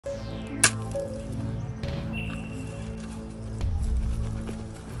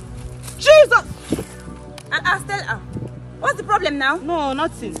Stella, what's the problem now? No,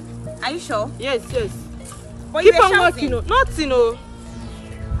 nothing. Are you sure? Yes. But Keep you were on shouting. working. Nothing, no.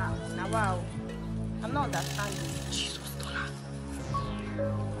 Now wow. I'm not understanding. Jesus, dollar.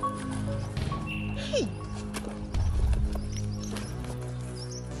 Hey.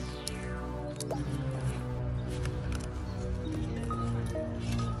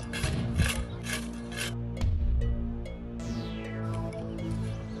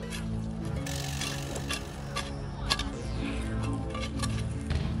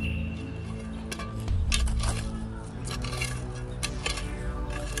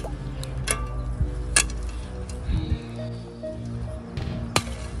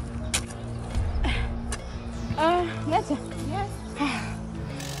 Yes.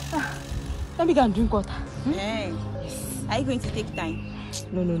 Let me go and drink water. Hey. Yes. Are you going to take time?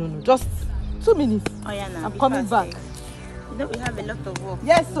 No. Just 2 minutes. Oh yeah, now. I'm coming back. You know we have a lot of work.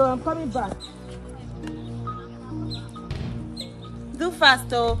 Yes, so I'm coming back. Do fast,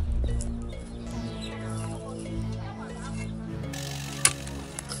 though.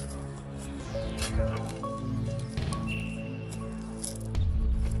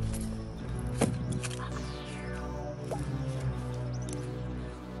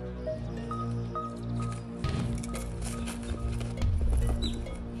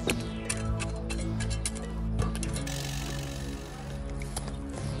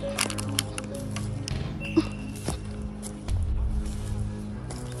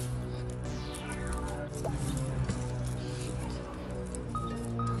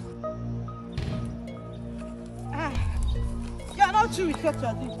 You're not true with what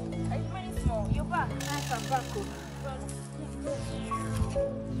you're doing. It's very small. You're back. Nice, I'm back.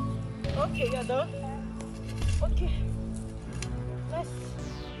 Okay, you're done. Okay.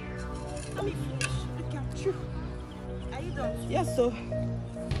 Let me finish. Look at you. Are you done? Yes, so. Oh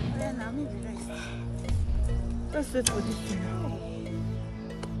yeah, now maybe rest. Let's wait for this thing.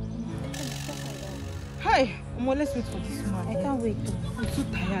 Hi, let's wait for this one. I can't wait. I'm so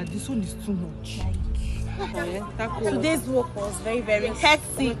tired. This one is too much. Today's work was very, very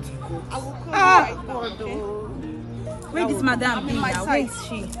hectic. Where this madam be now? Where is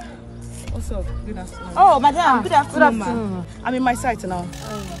she? What's up? Good afternoon. Oh, madam. Good afternoon, ma'am. I'm in my site now.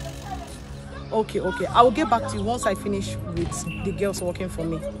 Okay. I will get back to you once I finish with the girls working for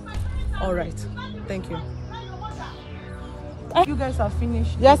me. All right. Thank you. You guys are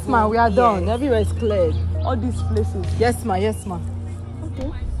finished? Yes, ma, we are done. Yes. Everywhere is cleared. All these places. Yes, ma. Okay. Good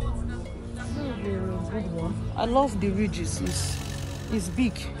one. I love the ridges. It's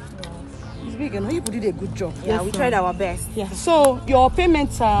big. It's big, and you did a good job. Yeah, Yes, we ma'am. tried our best. Yeah. So your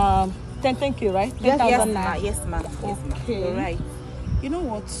payments are 10K, right? Yes, 10,000 ma'am. naira. Yes, ma'am. Okay. You're right. You know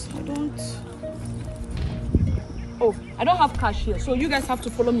what? I don't have cash here, so you guys have to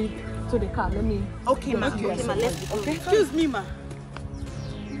follow me to the car. Let me. Okay, ma'am. Okay, Okay, ma'am. Let's go. Okay. Excuse me, ma.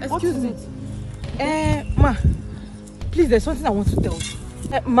 What is it? Ma, please, there's something I want to tell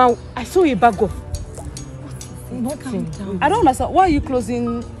you. Ma, I saw a bag of nothing. I don't understand. Why are you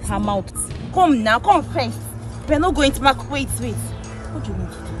closing her mouth? Come now. Come first. We're not going to mark. Wait. What do you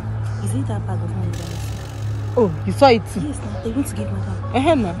want to do? Is it that bag of money? Oh, you saw it? Yes, ma'am. They want to give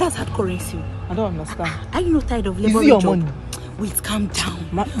madam. Ma. That's hard currency. I don't understand. Are you not tired of Is labor it your job? money? Wait, calm down.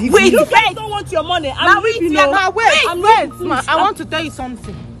 Ma, Wait, you wait. don't want your money. Ma, wait, wait, ma, I want to tell you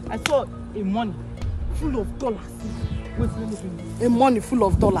something. I saw a money full of dollars. Wait, let me bring this. A money full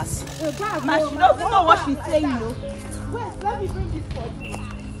of dollars. Ma, she doesn't know what she's saying, though. Wait, let me bring this for you.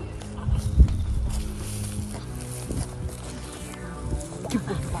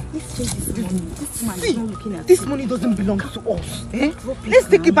 Let's change this money. This man is not looking at This money doesn't belong to us. Let's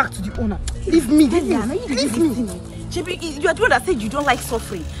take it back to the owner. Leave me. You are the one that said you don't like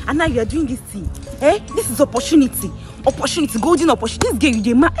suffering, and now you are doing this thing. This is opportunity, golden opportunity. This girl, you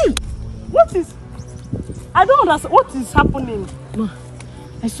dey mad. Hey, What is? I don't understand. What is happening? Ma,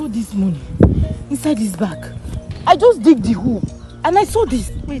 I saw this money inside this bag. I just dig the hole and I saw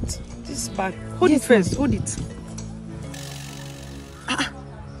this. Wait, this bag. Hold Yes, it first. Hold it.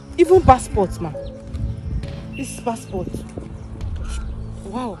 Even passports, ma. This is passport.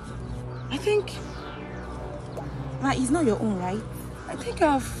 Wow. I think it's not your own, right?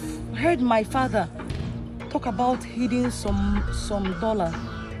 I've heard my father talk about hiding some dollar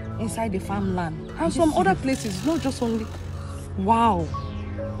inside the farmland and some other places, not just only. Wow.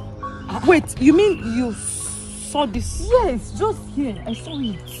 Wait, you mean you saw this? Yes, just here. I saw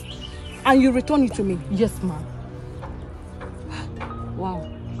it. And you returned it to me? Yes, ma. Wow.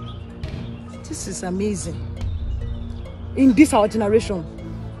 This is amazing. In this our generation.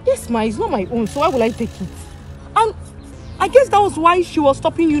 Yes, ma. It's not my own, so why will I take it? And I guess that was why she was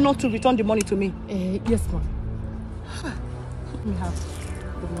stopping you not to return the money to me. Yes, ma. Let me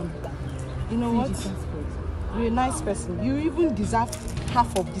have the money. You know what? You're a nice person. You even deserve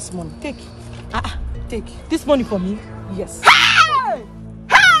half of this money. Take. Take. This money for me? Yes. Hey!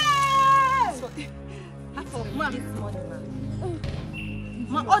 Hey! So, Half of this money,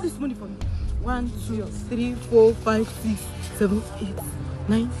 Ma, all this money for me. 1, 2, 3, 4, 5, 6, 7, 8,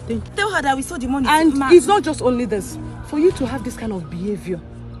 9, 10. Tell her that we saw the money. and Ma. it's not just only this. For you to have this kind of behavior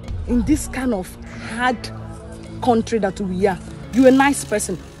in this kind of hard country that we are, you're a nice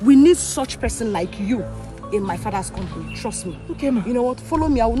person. We need such person like you in my father's company. Trust me. Okay, ma. You know what? Follow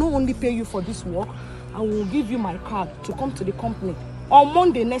me. I will not only pay you for this work, I will give you my card to come to the company. On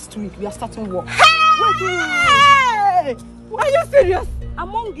Monday next week, we are starting work. Hey! Are you serious?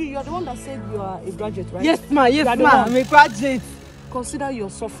 Among you're the one that said you are a graduate, right? Yes, ma. Yes, You are the ma. one. I'm a graduate. Consider your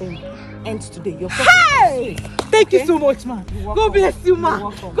suffering ends today. Your suffering Hey! ends today. Thank you Okay? so much, ma. You're welcome. God bless you, ma. You're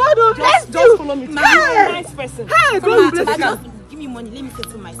welcome. God will bless Just you. follow me. Ma. You're a nice person. Hey, Ma, God bless you. just give me money. Let me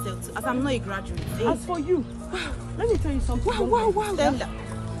settle myself too, as I'm not a graduate. Eh? As for you, let me tell you something. Tell her.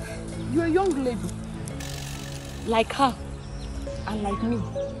 You're a young lady. Like her and like me.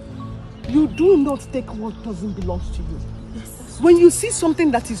 You do not take what doesn't belong to you. Yes. When you see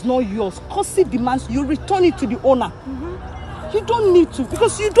something that is not yours, courtesy demands you return it to the owner. You don't need to,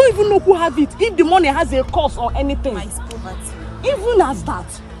 because you don't even know who have it. If the money has a cost or anything. My poverty. Even as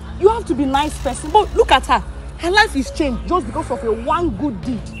that, you have to be a nice person. But look at her. Her life is changed just because of a one good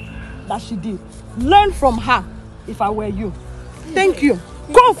deed that she did. Learn from her if I were you. Thank you.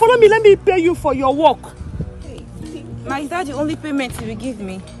 Go on, follow me. Let me pay you for your work. Hey, Ma, is that the only payment you will give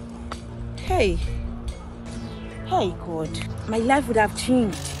me? Hey. Hey, God. My life would have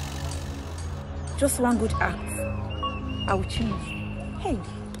changed. Just one good act. I will change. Hey.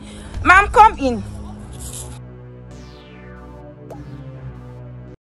 Ma'am, come in.